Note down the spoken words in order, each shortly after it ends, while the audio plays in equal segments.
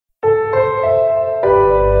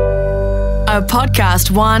A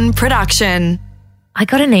Podcast One production. I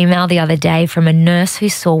got an email the other day from a nurse who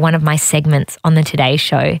saw one of my segments on the Today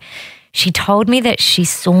Show. She told me that she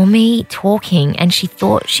saw me talking and she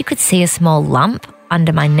thought she could see a small lump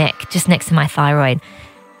under my neck, just next to my thyroid.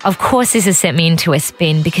 Of course, this has sent me into a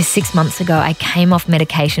spin because 6 months ago I came off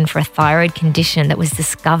medication for a thyroid condition that was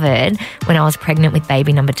discovered when I was pregnant with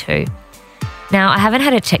baby number 2. Now, I haven't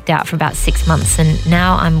had it checked out for about 6 months and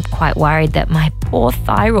now I'm quite worried that my poor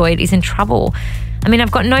thyroid is in trouble. I mean, I've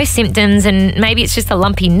got no symptoms and maybe it's just a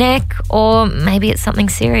lumpy neck or maybe it's something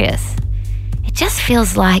serious. It just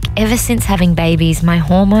feels like ever since having babies, my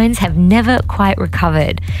hormones have never quite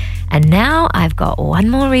recovered. And now I've got one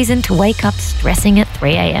more reason to wake up stressing at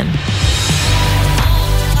 3 a.m.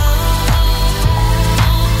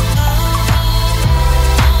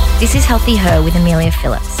 This is Healthy Her with Amelia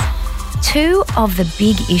Phillips. Two of the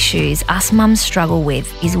big issues us mums struggle with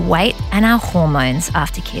is weight and our hormones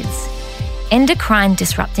after kids. Endocrine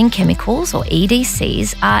disrupting chemicals, or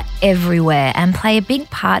EDCs, are everywhere and play a big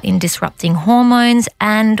part in disrupting hormones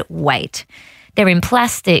and weight. They're in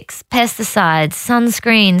plastics, pesticides,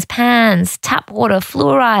 sunscreens, pans, tap water,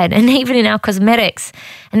 fluoride, and even in our cosmetics.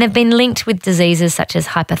 And they've been linked with diseases such as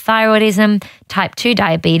hypothyroidism, type 2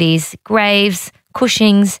 diabetes, Graves',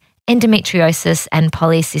 Cushing's, endometriosis, and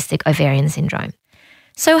polycystic ovarian syndrome.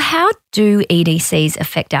 So how do EDCs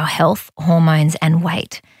affect our health, hormones, and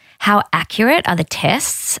weight? How accurate are the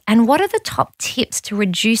tests? And what are the top tips to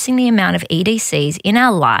reducing the amount of EDCs in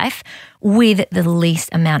our life with the least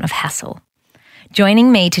amount of hassle?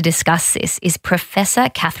 Joining me to discuss this is Professor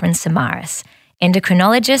Katherine Samaras,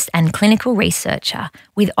 endocrinologist and clinical researcher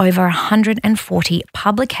with over 140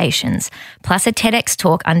 publications, plus a TEDx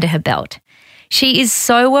talk under her belt. She is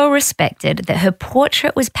so well respected that her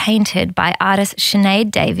portrait was painted by artist Sinead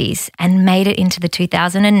Davies and made it into the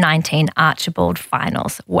 2019 Archibald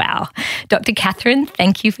Finals. Wow. Dr. Katherine,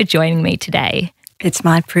 thank you for joining me today. It's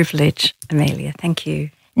my privilege, Amelia. Thank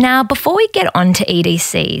you. Now, before we get on to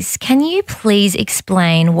EDCs, can you please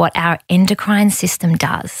explain what our endocrine system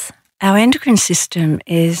does? Our endocrine system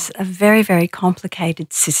is a very, very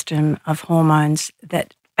complicated system of hormones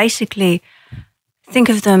that basically think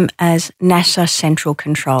of them as NASA central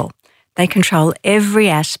control. They control every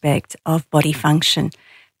aspect of body function,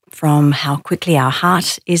 from how quickly our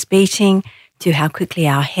heart is beating to how quickly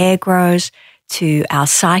our hair grows to our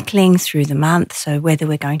cycling through the month, so whether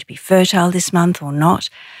we're going to be fertile this month or not.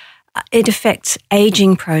 It affects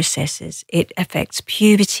aging processes. It affects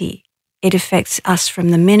puberty. It affects us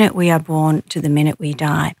from the minute we are born to the minute we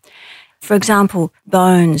die. For example,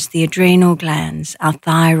 bones, the adrenal glands, our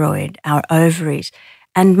thyroid, our ovaries,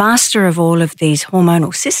 and master of all of these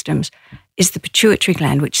hormonal systems is the pituitary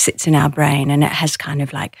gland, which sits in our brain, and it has kind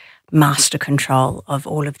of like master control of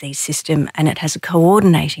all of these systems, and it has a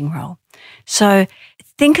coordinating role. So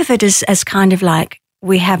think of it as kind of like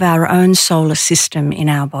we have our own solar system in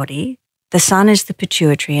our body. The sun is the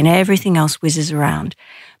pituitary and everything else whizzes around.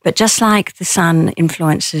 But just like the sun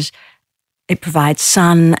influences, it provides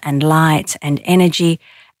sun and light and energy,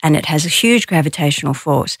 and it has a huge gravitational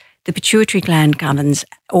force. The pituitary gland governs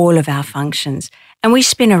all of our functions. And we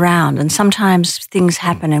spin around, and sometimes things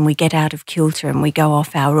happen and we get out of kilter and we go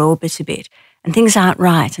off our orbit a bit. And things aren't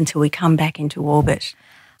right until we come back into orbit.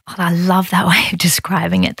 Oh, I love that way of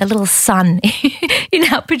describing it, the little sun in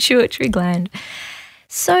our pituitary gland.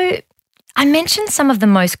 So I mentioned some of the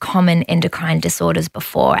most common endocrine disorders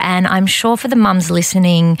before, and I'm sure for the mums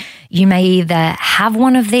listening, you may either have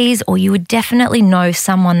one of these or you would definitely know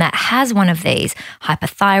someone that has one of these: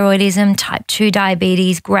 hypothyroidism, type 2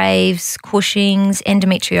 diabetes, Graves', Cushing's,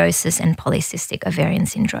 endometriosis, and polycystic ovarian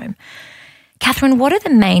syndrome. Katherine, what are the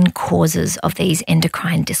main causes of these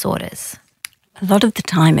endocrine disorders? A lot of the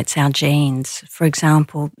time it's our genes. For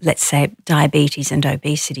example, let's say diabetes and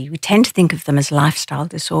obesity. We tend to think of them as lifestyle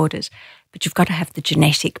disorders, but you've got to have the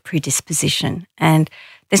genetic predisposition. And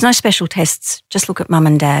there's no special tests. Just look at mum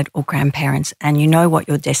and dad or grandparents and you know what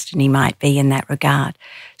your destiny might be in that regard.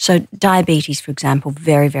 So diabetes, for example,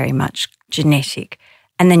 very, very much genetic.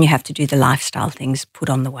 And then you have to do the lifestyle things, put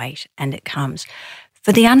on the weight, and it comes.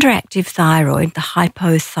 For the underactive thyroid, the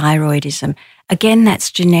hypothyroidism, again, that's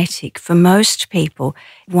genetic. For most people,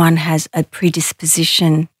 one has a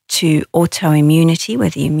predisposition to autoimmunity, where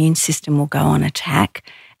the immune system will go on attack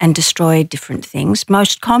and destroy different things.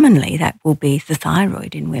 Most commonly, that will be the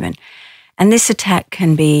thyroid in women. And this attack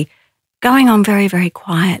can be going on very, very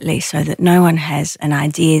quietly so that no one has an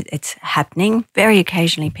idea it's happening. Very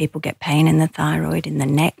occasionally, people get pain in the thyroid, in the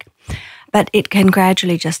neck, but it can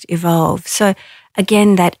gradually just evolve. So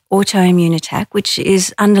again, that autoimmune attack, which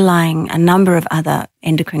is underlying a number of other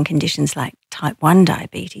endocrine conditions like type 1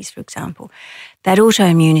 diabetes, for example, that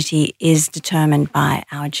autoimmunity is determined by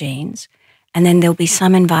our genes, and then there'll be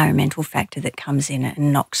some environmental factor that comes in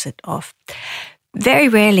and knocks it off. Very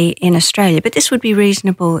rarely in Australia, but this would be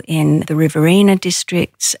reasonable in the Riverina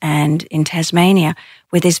districts and in Tasmania,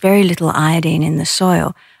 where there's very little iodine in the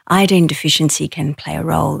soil. Iodine deficiency can play a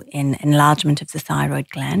role in enlargement of the thyroid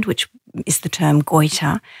gland, which is the term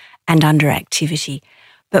goiter, and underactivity.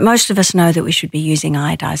 But most of us know that we should be using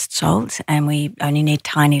iodized salt, and we only need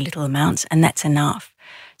tiny little amounts, and that's enough.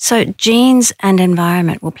 So genes and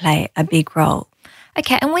environment will play a big role.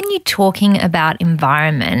 Okay, and when you're talking about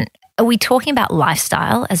environment, are we talking about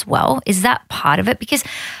lifestyle as well? Is that part of it? Because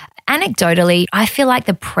anecdotally, I feel like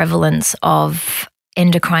the prevalence of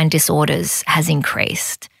endocrine disorders has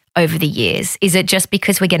increased over the years. Is it just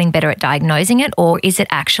because we're getting better at diagnosing it, or is it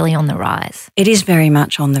actually on the rise? It is very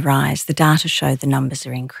much on the rise. The data show the numbers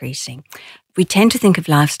are increasing. We tend to think of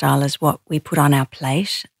lifestyle as what we put on our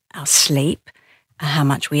plate, our sleep, how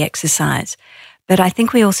much we exercise. But I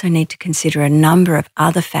think we also need to consider a number of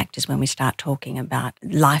other factors when we start talking about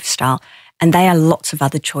lifestyle, and they are lots of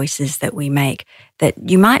other choices that we make that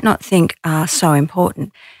you might not think are so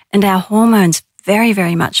important. And our hormones very,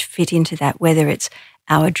 very much fit into that, whether it's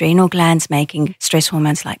our adrenal glands making stress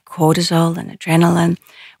hormones like cortisol and adrenaline,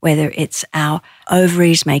 whether it's our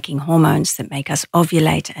ovaries making hormones that make us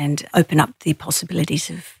ovulate and open up the possibilities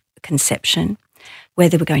of conception,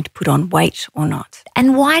 whether we're going to put on weight or not.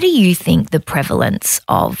 And why do you think the prevalence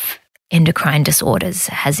of endocrine disorders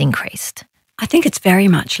has increased? I think it's very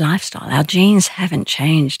much lifestyle. Our genes haven't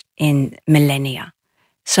changed in millennia.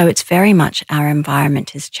 So it's very much our environment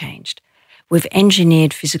has changed. We've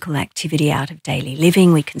engineered physical activity out of daily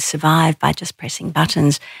living. We can survive by just pressing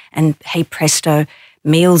buttons and, hey presto,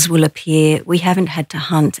 meals will appear. We haven't had to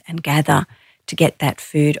hunt and gather to get that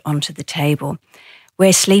food onto the table.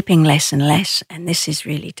 We're sleeping less and less, and this is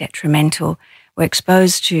really detrimental. We're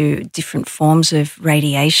exposed to different forms of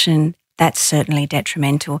radiation. That's certainly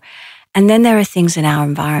detrimental. And then there are things in our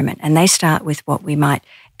environment, and they start with what we might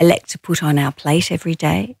elect to put on our plate every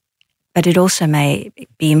day, but it also may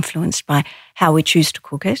be influenced by how we choose to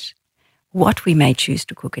cook it, what we may choose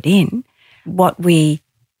to cook it in, what we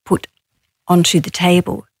put onto the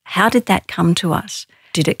table. How did that come to us?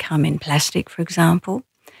 Did it come in plastic, for example?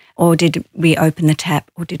 Or did we open the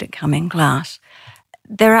tap, or did it come in glass?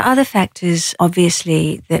 There are other factors,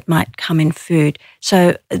 obviously, that might come in food.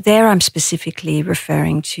 So there I'm specifically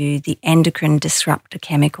referring to the endocrine disruptor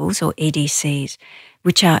chemicals, or EDCs,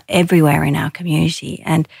 which are everywhere in our community.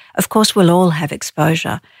 And of course, we'll all have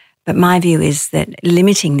exposure. But my view is that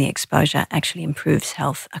limiting the exposure actually improves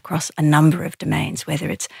health across a number of domains, whether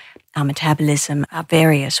it's our metabolism, our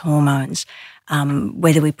various hormones,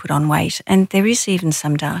 whether we put on weight. And there is even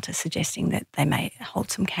some data suggesting that they may hold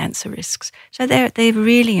some cancer risks. So they're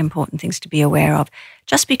really important things to be aware of,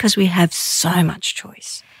 just because we have so much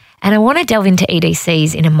choice. And I want to delve into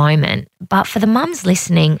EDCs in a moment, but for the mums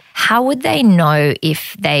listening, how would they know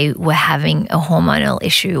if they were having a hormonal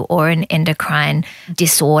issue or an endocrine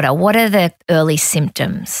disorder? What are the early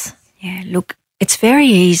symptoms? Yeah, look, it's very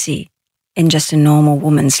easy in just a normal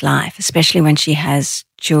woman's life, especially when she has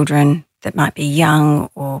children that might be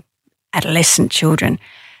young or adolescent children,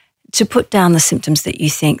 to put down the symptoms that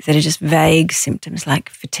you think that are just vague symptoms like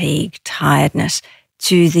fatigue, tiredness,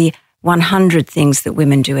 to the 100 things that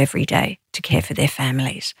women do every day to care for their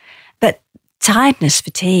families. But tiredness,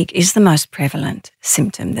 fatigue is the most prevalent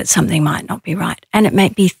symptom that something might not be right. And it may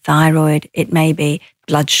be thyroid, it may be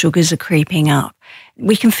blood sugars are creeping up.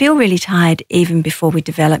 We can feel really tired even before we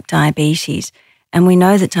develop diabetes. And we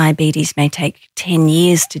know that diabetes may take 10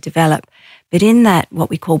 years to develop. But in that, what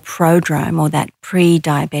we call prodrome, or that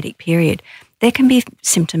pre-diabetic period, there can be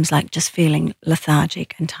symptoms like just feeling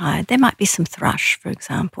lethargic and tired. There might be some thrush, for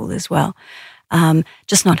example, as well,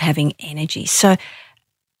 just not having energy. So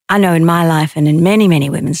I know in my life and in many, many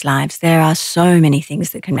women's lives, there are so many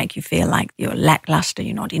things that can make you feel like you're lackluster,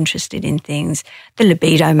 you're not interested in things. The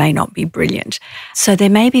libido may not be brilliant. So there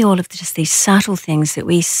may be all of just these subtle things that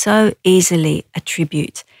we so easily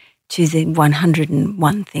attribute to the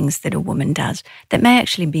 101 things that a woman does that may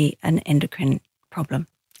actually be an endocrine problem.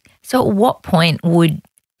 So at what point would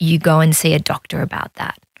you go and see a doctor about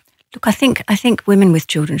that? Look, I think women with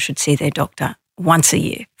children should see their doctor once a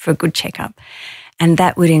year for a good checkup. And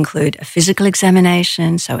that would include a physical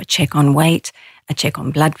examination, so a check on weight, a check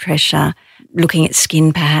on blood pressure, looking at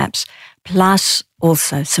skin perhaps, plus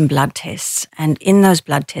also some blood tests. And in those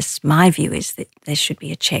blood tests, my view is that there should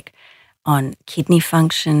be a check on kidney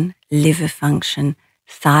function, liver function,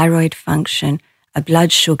 thyroid function, a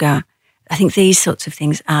blood sugar. I think these sorts of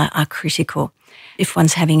things are critical. if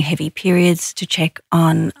one's having heavy periods, to check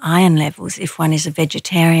on iron levels. If one is a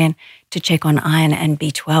vegetarian, to check on iron and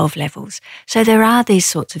B12 levels. So there are these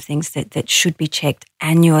sorts of things that should be checked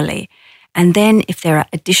annually. And then if there are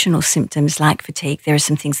additional symptoms like fatigue, there are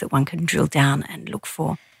some things that one can drill down and look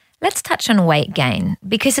for. Let's touch on weight gain,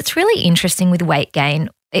 because it's really interesting with weight gain.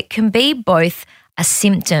 It can be both a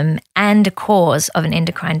symptom and a cause of an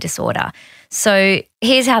endocrine disorder. So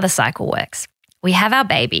here's how the cycle works. We have our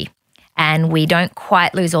baby and we don't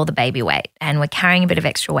quite lose all the baby weight and we're carrying a bit of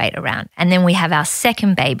extra weight around. And then we have our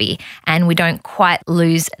second baby and we don't quite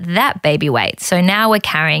lose that baby weight. So now we're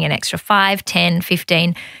carrying an extra 5, 10,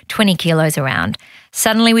 15, 20 kilos around.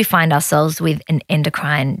 Suddenly we find ourselves with an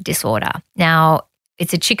endocrine disorder. Now,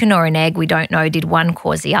 it's a chicken or an egg. We don't know, did one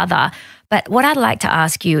cause the other? But what I'd like to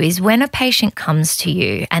ask you is, when a patient comes to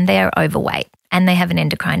you and they are overweight and they have an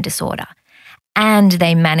endocrine disorder and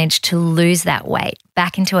they manage to lose that weight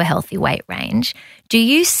back into a healthy weight range, do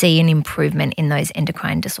you see an improvement in those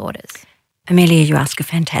endocrine disorders? Amelia, you ask a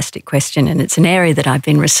fantastic question, and it's an area that I've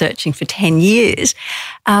been researching for 10 years.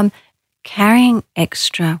 Carrying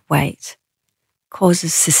extra weight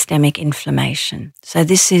causes systemic inflammation. So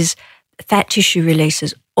this is fat tissue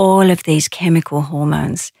releases all of these chemical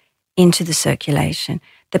hormones into the circulation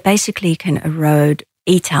that basically can erode,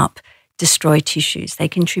 eat up, destroy tissues. They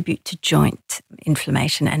contribute to joint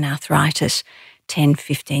inflammation and arthritis 10,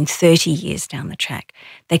 15, 30 years down the track.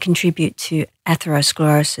 They contribute to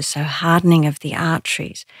atherosclerosis, so hardening of the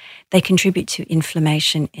arteries. They contribute to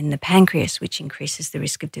inflammation in the pancreas, which increases the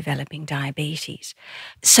risk of developing diabetes.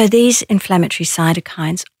 So these inflammatory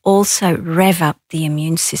cytokines also rev up the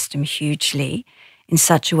immune system hugely in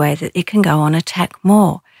such a way that it can go on attack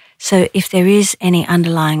more. So if there is any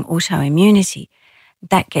underlying autoimmunity,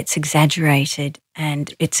 that gets exaggerated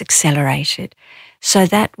and it's accelerated. So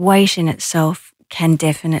that weight in itself can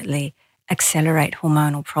definitely accelerate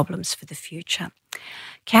hormonal problems for the future.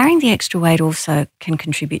 Carrying the extra weight also can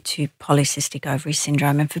contribute to polycystic ovary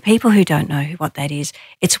syndrome. And for people who don't know what that is,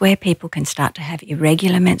 it's where people can start to have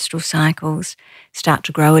irregular menstrual cycles, start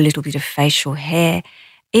to grow a little bit of facial hair,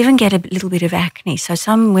 even get a little bit of acne. So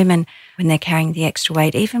some women, when they're carrying the extra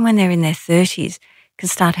weight, even when they're in their 30s, can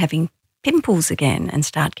start having pimples again and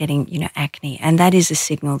start getting, acne. And that is a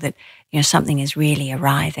signal that, something is really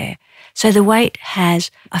awry there. So the weight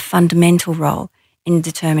has a fundamental role in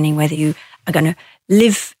determining whether you are going to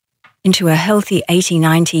live into a healthy 80,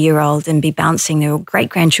 90-year-old and be bouncing their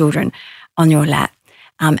great-grandchildren on your lap,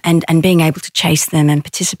 and being able to chase them and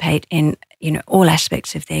participate in, all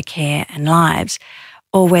aspects of their care and lives,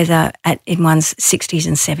 or whether in one's 60s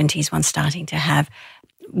and 70s one's starting to have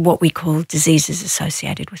what we call diseases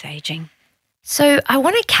associated with aging. So I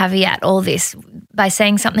want to caveat all this by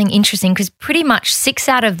saying something interesting, because pretty much 6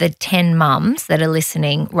 out of the 10 mums that are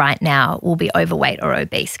listening right now will be overweight or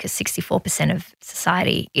obese, because 64% of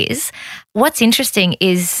society is. What's interesting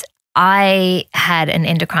is I had an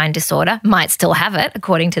endocrine disorder, might still have it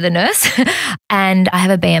according to the nurse, and I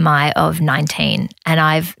have a BMI of 19 and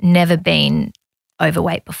I've never been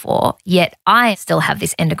overweight before, yet I still have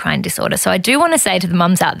this endocrine disorder. So I do want to say to the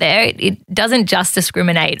mums out there, it doesn't just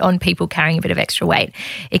discriminate on people carrying a bit of extra weight.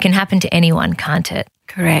 It can happen to anyone, can't it?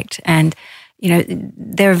 Correct. And,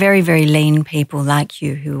 there are very, very lean people like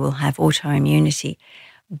you who will have autoimmunity.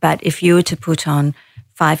 But if you were to put on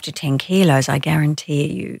 5 to 10 kilos, I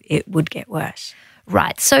guarantee you it would get worse.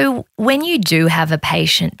 Right. So when you do have a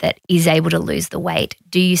patient that is able to lose the weight,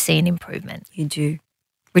 do you see an improvement? You do.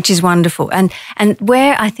 Which is wonderful. And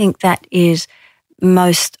where I think that is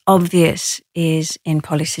most obvious is in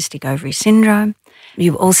polycystic ovary syndrome.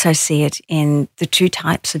 You also see it in the 2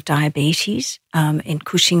 types of diabetes, in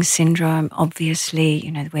Cushing's syndrome, obviously,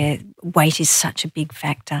 where weight is such a big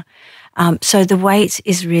factor. So the weight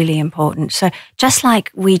is really important. So just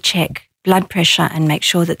like we check blood pressure and make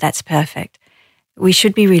sure that that's perfect, we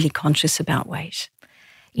should be really conscious about weight.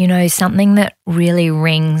 Something that really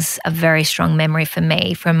rings a very strong memory for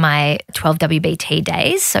me from my 12WBT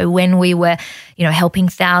days. So when we were, helping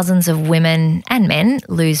thousands of women and men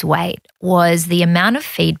lose weight, was the amount of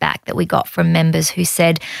feedback that we got from members who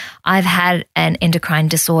said, I've had an endocrine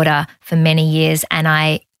disorder for many years and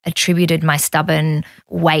I attributed my stubborn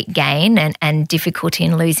weight gain and difficulty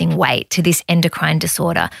in losing weight to this endocrine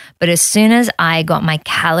disorder. But as soon as I got my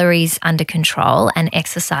calories under control and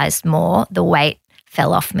exercised more, the weight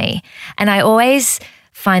fell off me. And I always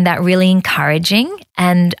find that really encouraging.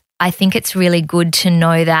 And I think it's really good to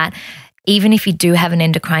know that even if you do have an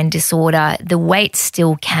endocrine disorder, the weight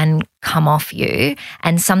still can come off you.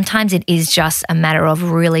 And sometimes it is just a matter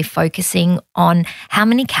of really focusing on how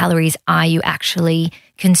many calories are you actually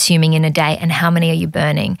consuming in a day and how many are you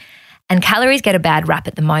burning. And calories get a bad rap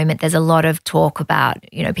at the moment. There's a lot of talk about,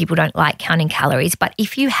 people don't like counting calories. But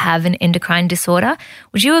if you have an endocrine disorder,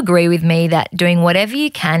 would you agree with me that doing whatever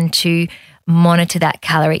you can to monitor that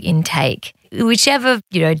calorie intake, whichever,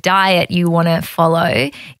 diet you want to follow,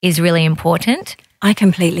 is really important? I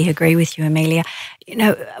completely agree with you, Amelia.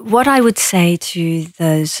 What I would say to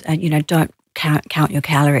those, don't count your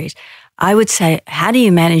calories. I would say, how do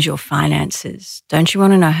you manage your finances? Don't you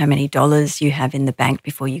want to know how many dollars you have in the bank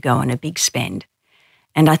before you go on a big spend?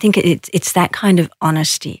 And I think it's that kind of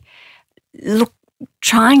honesty. Look,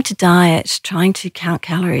 trying to diet, trying to count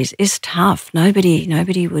calories is tough.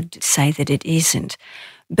 Nobody would say that it isn't,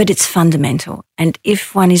 but it's fundamental. And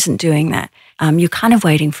if one isn't doing that, you're kind of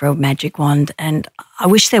waiting for a magic wand. And I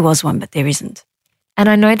wish there was one, but there isn't. And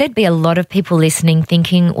I know there'd be a lot of people listening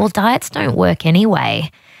thinking, well, diets don't work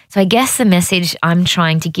anyway. So I guess the message I'm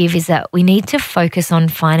trying to give is that we need to focus on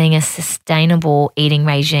finding a sustainable eating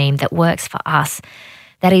regime that works for us,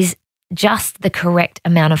 that is just the correct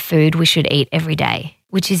amount of food we should eat every day,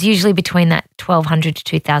 which is usually between that 1,200 to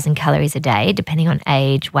 2,000 calories a day, depending on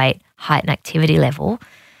age, weight, height, and activity level.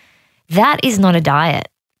 That is not a diet.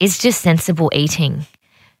 It's just sensible eating.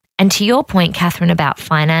 And to your point, Katherine, about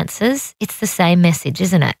finances, it's the same message,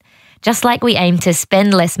 isn't it? Just like we aim to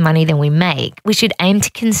spend less money than we make, we should aim to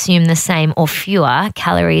consume the same or fewer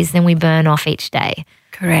calories than we burn off each day.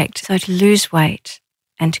 Correct. So to lose weight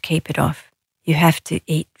and to keep it off, you have to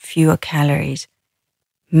eat fewer calories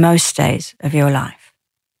most days of your life,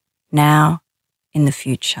 now, in the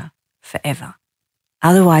future, forever.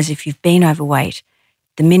 Otherwise, if you've been overweight,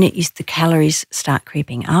 the minute the calories start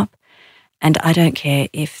creeping up, and I don't care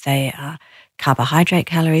if they are carbohydrate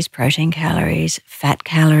calories, protein calories, fat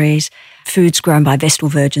calories, foods grown by Vestal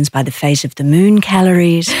virgins by the phase of the moon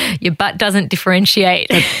calories. Your butt doesn't differentiate.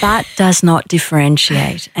 The butt does not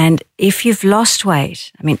differentiate. And if you've lost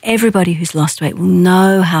weight, everybody who's lost weight will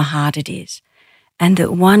know how hard it is. And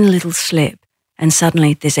that one little slip and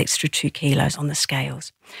suddenly there's extra 2 kilos on the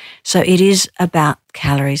scales. So it is about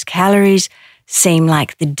calories. Calories seem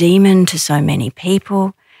like the demon to so many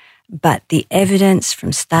people, but the evidence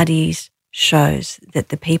from studies shows that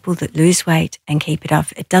the people that lose weight and keep it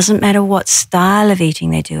off, it doesn't matter what style of eating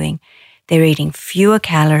they're eating fewer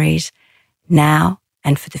calories now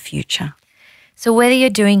and for the future. So whether you're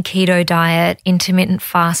doing keto diet, intermittent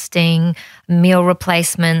fasting, meal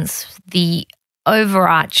replacements, the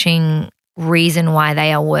overarching reason why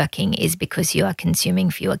they are working is because you are consuming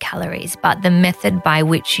fewer calories. But the method by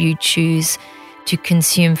which you choose to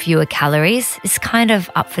consume fewer calories is kind of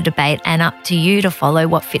up for debate and up to you to follow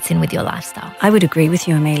what fits in with your lifestyle. I would agree with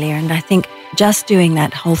you, Amelia, and I think just doing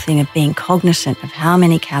that whole thing of being cognizant of how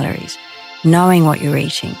many calories, knowing what you're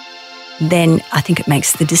eating, then I think it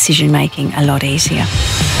makes the decision-making a lot easier.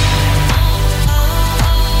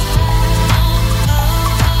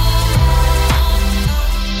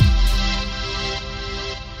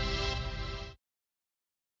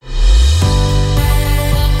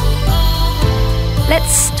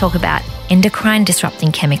 Let's talk about endocrine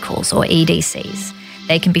disrupting chemicals, or EDCs.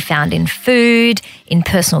 They can be found in food, in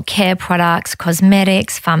personal care products,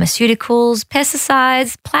 cosmetics, pharmaceuticals,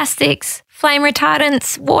 pesticides, plastics, flame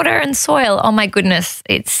retardants, water and soil. Oh my goodness,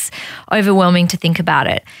 it's overwhelming to think about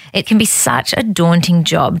it. It can be such a daunting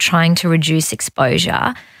job trying to reduce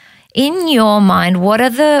exposure. In your mind, what are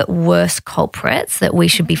the worst culprits that we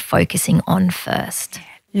should be focusing on first?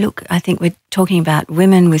 Look, I think we're talking about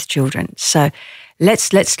women with children. So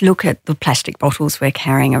let's look at the plastic bottles we're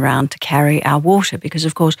carrying around to carry our water, because,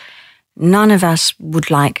 of course, none of us would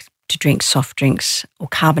like to drink soft drinks or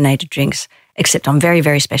carbonated drinks, except on very,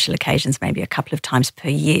 very special occasions, maybe a couple of times per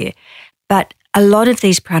year. But a lot of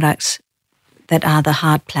these products that are the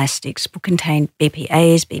hard plastics will contain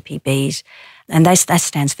BPAs, BPBs, and that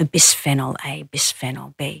stands for bisphenol A,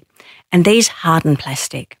 bisphenol B. And these harden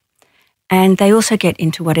plastic. And they also get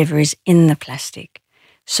into whatever is in the plastic.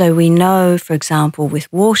 So we know, for example, with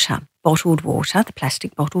water, bottled water, the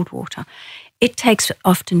plastic bottled water, it takes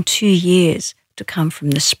often 2 years to come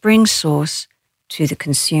from the spring source to the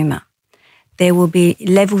consumer. There will be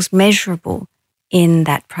levels measurable in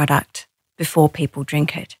that product before people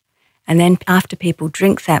drink it. And then after people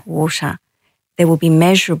drink that water, there will be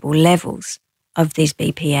measurable levels of these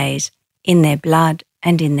BPAs in their blood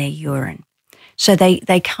and in their urine. So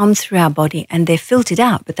they come through our body and they're filtered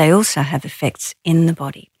out, but they also have effects in the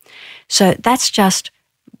body. So that's just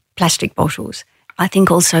plastic bottles. I think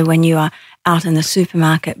also when you are out in the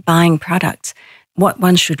supermarket buying products, what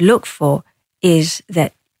one should look for is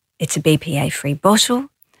that it's a BPA-free bottle,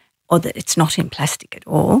 or that it's not in plastic at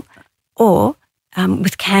all, or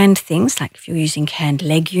with canned things, like if you're using canned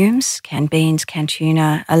legumes, canned beans, canned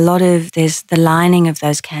tuna, there's the lining of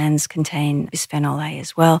those cans contain bisphenol A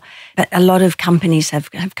as well. But a lot of companies have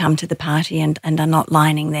come to the party and are not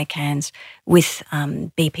lining their cans with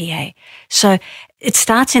BPA. So it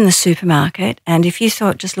starts in the supermarket, and if you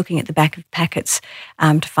thought just looking at the back of packets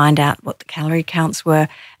to find out what the calorie counts were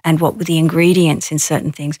and what were the ingredients in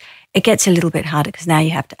certain things, it gets a little bit harder because now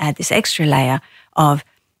you have to add this extra layer of,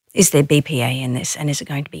 is there BPA in this, and is it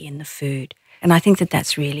going to be in the food? And I think that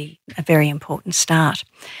that's really a very important start.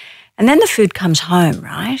 And then the food comes home,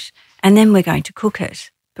 right? And then we're going to cook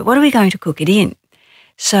it. But what are we going to cook it in?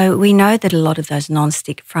 So we know that a lot of those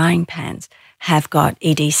non-stick frying pans have got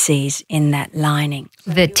EDCs in that lining.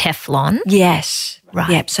 The Teflon? Yes. Right.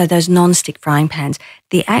 Yep. So those non-stick frying pans,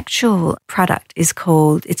 the actual product is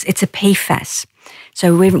called, it's a PFAS.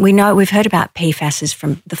 So we've heard about PFASs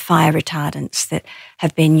from the fire retardants that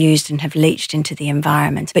have been used and have leached into the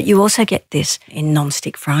environment. But you also get this in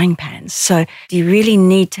non-stick frying pans. So do you really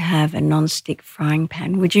need to have a non-stick frying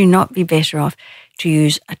pan? Would you not be better off to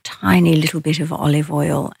use a tiny little bit of olive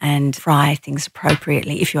oil and fry things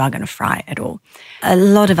appropriately if you are going to fry at all? A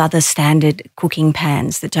lot of other standard cooking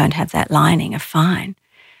pans that don't have that lining are fine.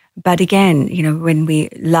 But again, when we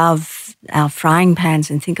love our frying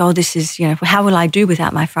pans and think, oh, this is, how will I do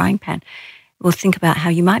without my frying pan? We'll think about how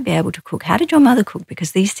you might be able to cook. How did your mother cook?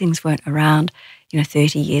 Because these things weren't around,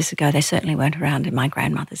 30 years ago. They certainly weren't around in my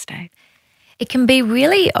grandmother's day. It can be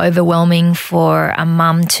really overwhelming for a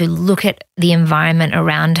mum to look at the environment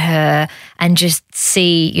around her and just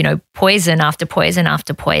see, poison after poison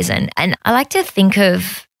after poison. And I like to think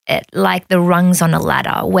of it like the rungs on a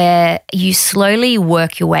ladder where you slowly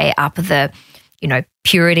work your way up the,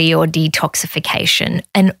 purity or detoxification.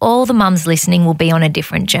 And all the mums listening will be on a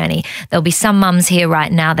different journey. There'll be some mums here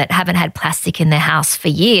right now that haven't had plastic in their house for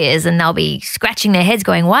years, and they'll be scratching their heads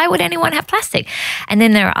going, why would anyone have plastic? And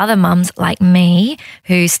then there are other mums like me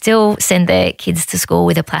who still send their kids to school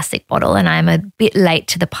with a plastic bottle, and I'm a bit late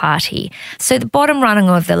to the party. So the bottom rung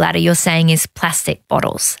of the ladder you're saying is plastic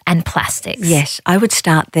bottles and plastics. Yes, I would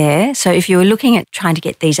start there. So if you were looking at trying to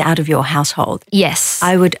get these out of your household, yes,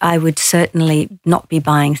 I would certainly not be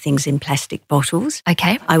buying things in plastic bottles.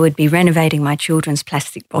 Okay. I would be renovating my children's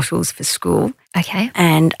plastic bottles for school. Okay.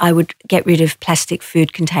 And I would get rid of plastic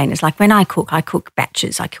food containers. Like when I cook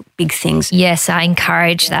batches, I cook big things. Yes, I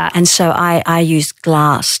encourage that. And so I use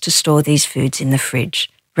glass to store these foods in the fridge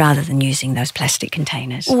rather than using those plastic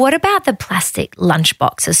containers. What about the plastic lunch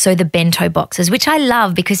boxes, so the bento boxes, which I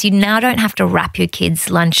love because you now don't have to wrap your kids'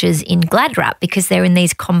 lunches in Glad wrap because they're in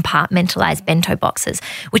these compartmentalised bento boxes,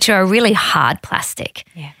 which are a really hard plastic.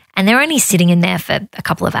 Yeah. And they're only sitting in there for a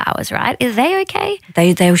couple of hours, right? Are they okay?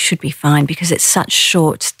 They should be fine because it's such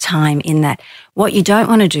short time in that. What you don't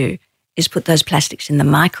want to do is put those plastics in the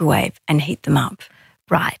microwave and heat them up.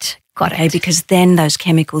 Right. Got it. Because then those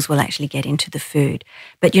chemicals will actually get into the food.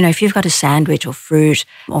 But, if you've got a sandwich or fruit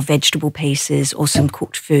or vegetable pieces or some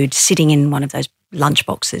cooked food sitting in one of those lunch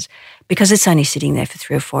boxes, because it's only sitting there for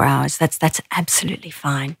 3 or 4 hours, that's absolutely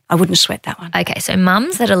fine. I wouldn't sweat that one. Okay, so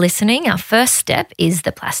mums that are listening, our first step is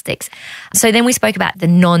the plastics. So then we spoke about the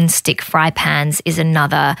non-stick fry pans is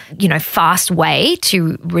another, fast way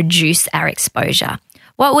to reduce our exposure.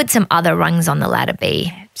 What would some other rungs on the ladder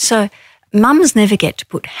be? So mums never get to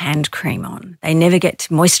put hand cream on. They never get to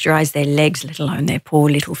moisturise their legs, let alone their poor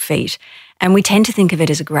little feet. And we tend to think of it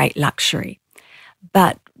as a great luxury.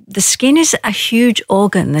 But the skin is a huge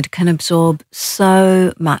organ that can absorb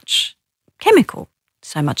so much chemical,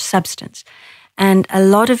 so much substance. And a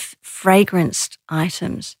lot of fragranced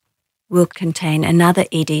items will contain another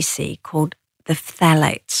EDC called the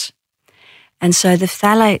phthalates. And so the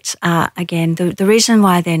phthalates are, again, the reason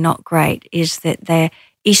why they're not great is that they're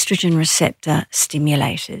estrogen receptor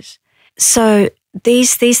stimulators. So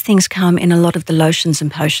these things come in a lot of the lotions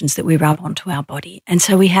and potions that we rub onto our body. And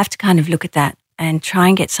so we have to kind of look at that and try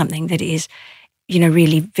and get something that is,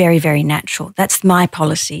 really very, very natural. That's my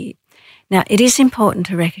policy. Now, it is important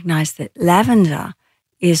to recognise that lavender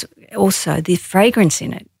is also, the fragrance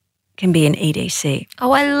in it can be an EDC.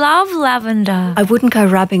 Oh, I love lavender. I wouldn't go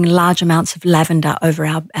rubbing large amounts of lavender over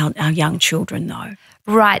our young children, though.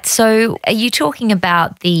 Right. So are you talking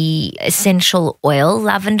about the essential oil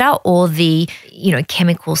lavender or the,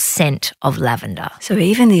 chemical scent of lavender? So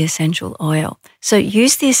even the essential oil. So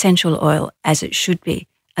use the essential oil as it should be,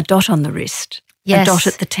 a dot on the wrist, yes, a dot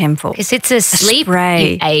at the temple. Because it's a sleep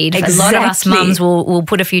spray aid. Exactly. A lot of us mums will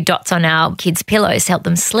put a few dots on our kids' pillows to help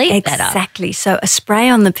them sleep better. Exactly. So a spray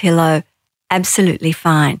on the pillow, absolutely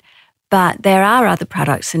fine. But there are other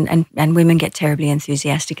products, and women get terribly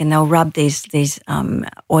enthusiastic, and they'll rub these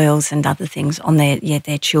oils and other things on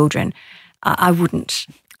their children. I wouldn't.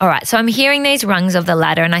 All right, so I'm hearing these rungs of the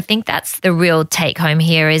ladder, and I think that's the real take home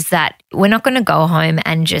here is that we're not going to go home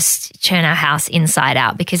and just turn our house inside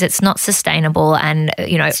out because it's not sustainable and,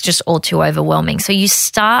 it's just all too overwhelming. So you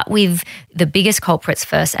start with the biggest culprits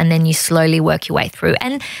first and then you slowly work your way through.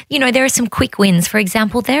 And, there are some quick wins. For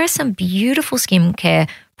example, there are some beautiful skincare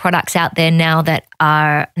products out there now that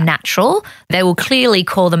are natural. They will clearly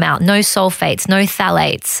call them out. No sulfates, no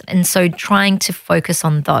phthalates. And so trying to focus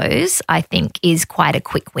on those, I think, is quite a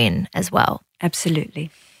quick win as well. Absolutely.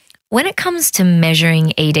 When it comes to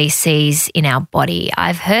measuring EDCs in our body,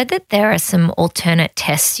 I've heard that there are some alternate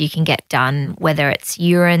tests you can get done, whether it's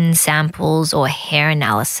urine samples or hair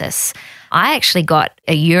analysis. I actually got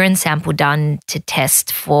a urine sample done to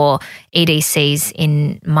test for EDCs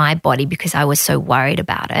in my body because I was so worried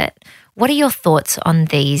about it. What are your thoughts on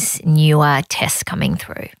these newer tests coming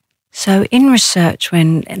through? So in research,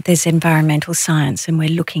 when there's environmental science and we're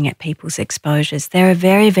looking at people's exposures, there are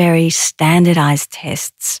very, very standardized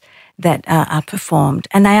tests that are performed,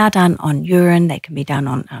 and they are done on urine, they can be done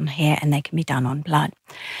on hair, and they can be done on blood.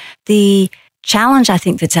 The challenge I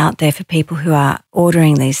think that's out there for people who are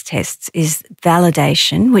ordering these tests is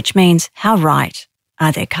validation, which means how right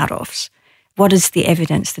are their cutoffs? What is the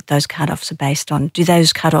evidence that those cutoffs are based on? Do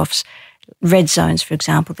those cutoffs, red zones, for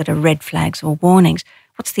example, that are red flags or warnings,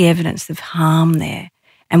 what's the evidence of harm there?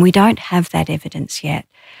 And we don't have that evidence yet.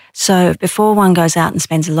 So before one goes out and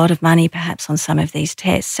spends a lot of money perhaps on some of these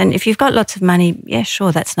tests, and if you've got lots of money, yeah,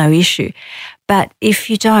 sure, that's no issue. But if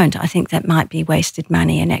you don't, I think that might be wasted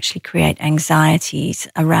money and actually create anxieties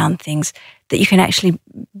around things that you can actually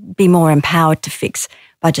be more empowered to fix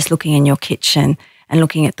by just looking in your kitchen and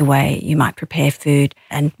looking at the way you might prepare food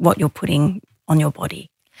and what you're putting on your body.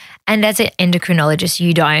 And as an endocrinologist,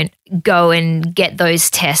 you don't go and get those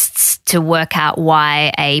tests to work out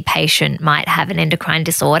why a patient might have an endocrine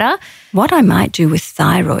disorder. What I might do with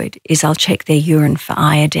thyroid is I'll check their urine for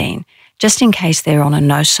iodine, just in case they're on a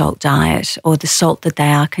no-salt diet or the salt that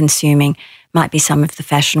they are consuming might be some of the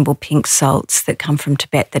fashionable pink salts that come from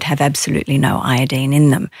Tibet that have absolutely no iodine in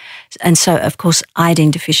them. And so, of course,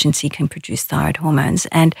 iodine deficiency can produce thyroid hormones.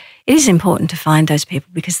 And it is important to find those people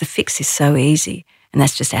because the fix is so easy. And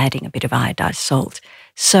that's just adding a bit of iodized salt.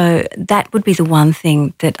 So that would be the one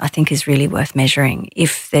thing that I think is really worth measuring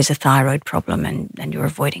if there's a thyroid problem and you're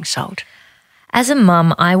avoiding salt. As a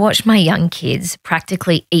mum, I watch my young kids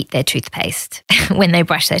practically eat their toothpaste when they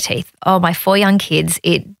brush their teeth. Oh, my 4 young kids,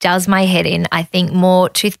 it does my head in. I think more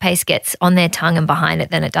toothpaste gets on their tongue and behind it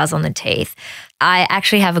than it does on the teeth. I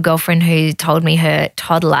actually have a girlfriend who told me her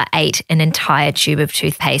toddler ate an entire tube of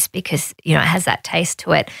toothpaste because, it has that taste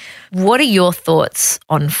to it. What are your thoughts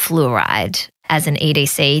on fluoride as an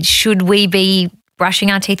EDC? Should we be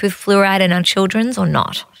brushing our teeth with fluoride in our children's or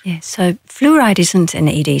not? Yeah, so fluoride isn't an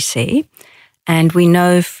EDC. And we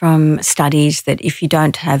know from studies that if you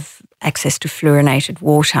don't have access to fluorinated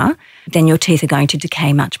water, then your teeth are going to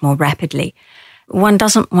decay much more rapidly. One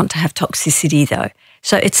doesn't want to have toxicity though.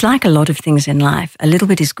 So it's like a lot of things in life. A little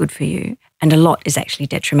bit is good for you and a lot is actually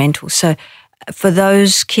detrimental. So for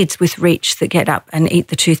those kids with reach that get up and eat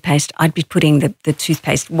the toothpaste, I'd be putting the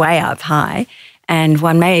toothpaste way up high. And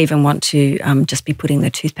one may even want to just be putting the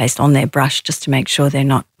toothpaste on their brush just to make sure they're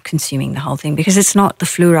not consuming the whole thing, because it's not the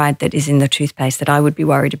fluoride that is in the toothpaste that I would be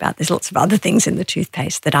worried about. There's lots of other things in the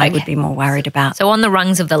toothpaste that I would be more worried about. So on the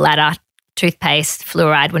rungs of the ladder, toothpaste,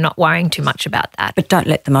 fluoride, we're not worrying too much about that. But don't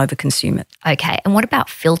let them overconsume it. Okay. And what about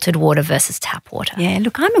filtered water versus tap water? Yeah,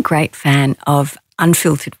 look, I'm a great fan of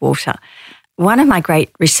unfiltered water. One of my great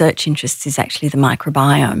research interests is actually the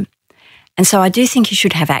microbiome. And so I do think you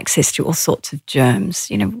should have access to all sorts of germs.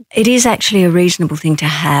 It is actually a reasonable thing to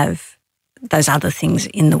have those other things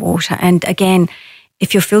in the water. And again,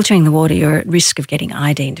 if you're filtering the water, you're at risk of getting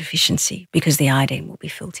iodine deficiency because the iodine will be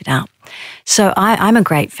filtered out. So I'm a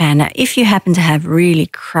great fan. Now, if you happen to have really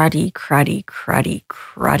cruddy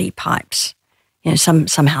pipes,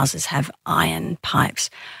 some houses have iron pipes,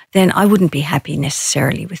 then I wouldn't be happy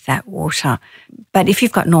necessarily with that water. But if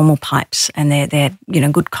you've got normal pipes and they're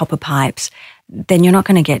good copper pipes, then you're not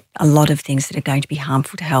going to get a lot of things that are going to be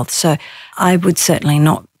harmful to health. So I would certainly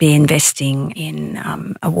not be investing in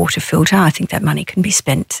a water filter. I think that money can be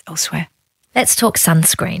spent elsewhere. Let's talk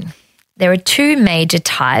sunscreen. There are 2 major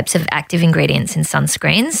types of active ingredients in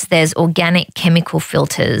sunscreens. There's organic chemical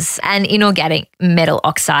filters and inorganic metal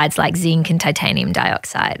oxides like zinc and titanium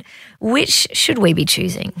dioxide. Which should we be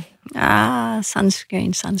choosing?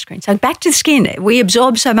 Sunscreen. So back to the skin. We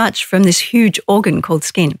absorb so much from this huge organ called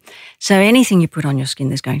skin. So anything you put on your skin,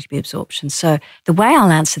 there's going to be absorption. So the way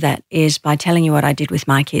I'll answer that is by telling you what I did with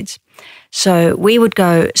my kids. So we would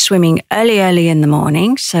go swimming early in the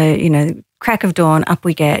morning. So, crack of dawn, up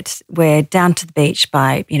we get. We're down to the beach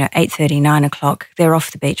by, 8:30, 9 o'clock. They're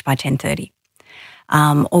off the beach by 10:30.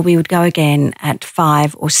 Or we would go again at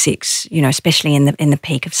 5 or 6, especially in the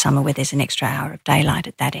peak of summer where there's an extra hour of daylight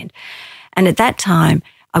at that end. And at that time,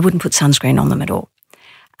 I wouldn't put sunscreen on them at all.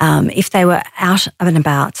 If they were out and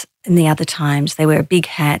about in the other times, they wear a big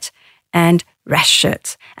hat and rash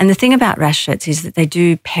shirts. And the thing about rash shirts is that they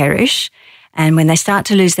do perish. And when they start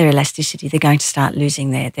to lose their elasticity, they're going to start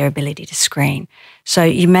losing their ability to screen. So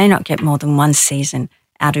you may not get more than one season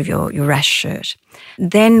out of your rash shirt.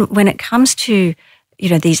 Then when it comes to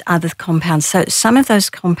these other compounds, so some of those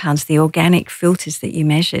compounds, the organic filters that you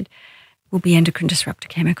measured, will be endocrine disruptor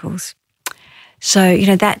chemicals. So,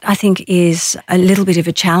 that I think is a little bit of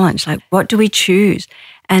a challenge. Like, what do we choose?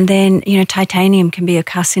 And then, titanium can be a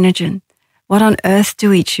carcinogen. What on earth do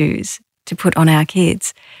we choose to put on our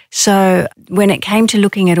kids? So when it came to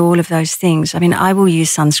looking at all of those things, I will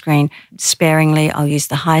use sunscreen sparingly. I'll use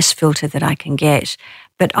the highest filter that I can get,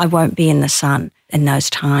 but I won't be in the sun in those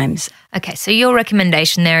times. Okay, so your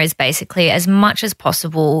recommendation there is basically as much as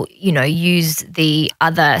possible, use the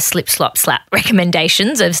other slip, slop, slap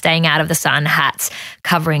recommendations of staying out of the sun, hats,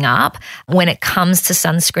 covering up. When it comes to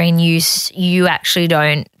sunscreen use, you actually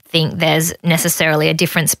don't think there's necessarily a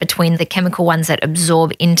difference between the chemical ones that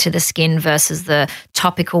absorb into the skin versus the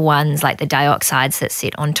topical ones like the dioxides that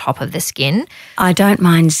sit on top of the skin? I don't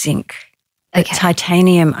mind zinc. Okay.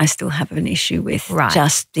 Titanium, I still have an issue with, right,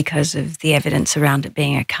 just because of the evidence around it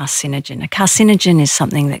being a carcinogen. A carcinogen is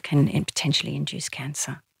something that can potentially induce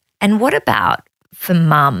cancer. And what about for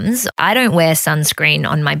mums? I don't wear sunscreen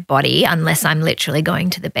on my body unless I'm literally going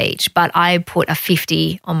to the beach, but I put a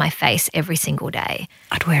 50 on my face every single day.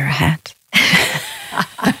 I'd wear a hat.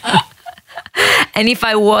 And if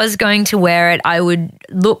I was going to wear it, I would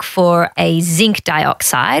look for a zinc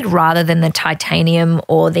dioxide rather than the titanium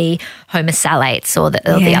or the homosalates or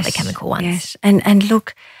the other chemical ones. Yes, and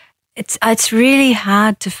look, it's really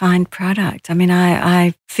hard to find product.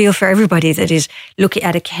 I feel for everybody that is looking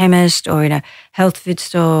at a chemist or in a health food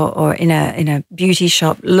store or in a beauty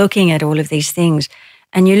shop looking at all of these things,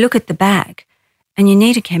 and you look at the back and you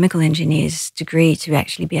need a chemical engineer's degree to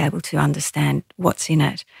actually be able to understand what's in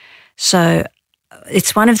it. So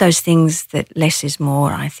it's one of those things that less is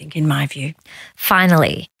more, I think, in my view.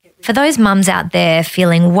 Finally, for those mums out there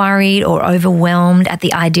feeling worried or overwhelmed at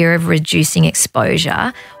the idea of reducing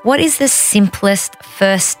exposure, what is the simplest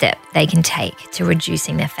first step they can take to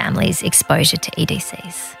reducing their family's exposure to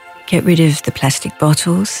EDCs? Get rid of the plastic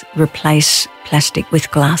bottles, replace plastic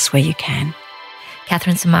with glass where you can.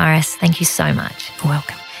 Katherine Samaras, thank you so much. You're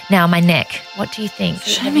welcome. Now, my neck, what do you think?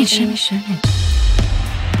 Show me.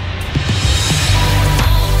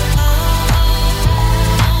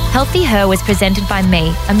 Healthy Her was presented by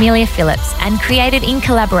me, Amelia Phillips, and created in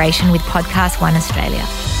collaboration with Podcast One Australia.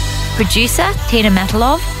 Producer, Tina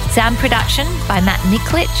Matalov. Sound production by Matt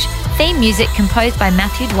Niklich. Theme music composed by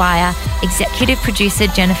Matthew Dwyer. Executive producer,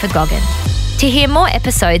 Jennifer Goggin. To hear more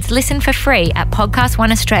episodes, listen for free at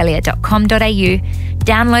podcastoneaustralia.com.au,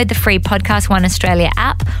 download the free Podcast One Australia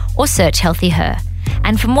app, or search Healthy Her.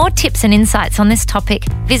 And for more tips and insights on this topic,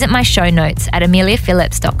 visit my show notes at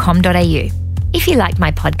ameliaphillips.com.au. If you like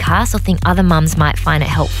my podcast or think other mums might find it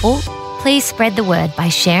helpful, please spread the word by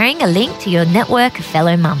sharing a link to your network of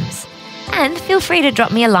fellow mums. And feel free to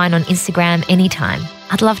drop me a line on Instagram anytime.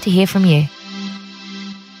 I'd love to hear from you.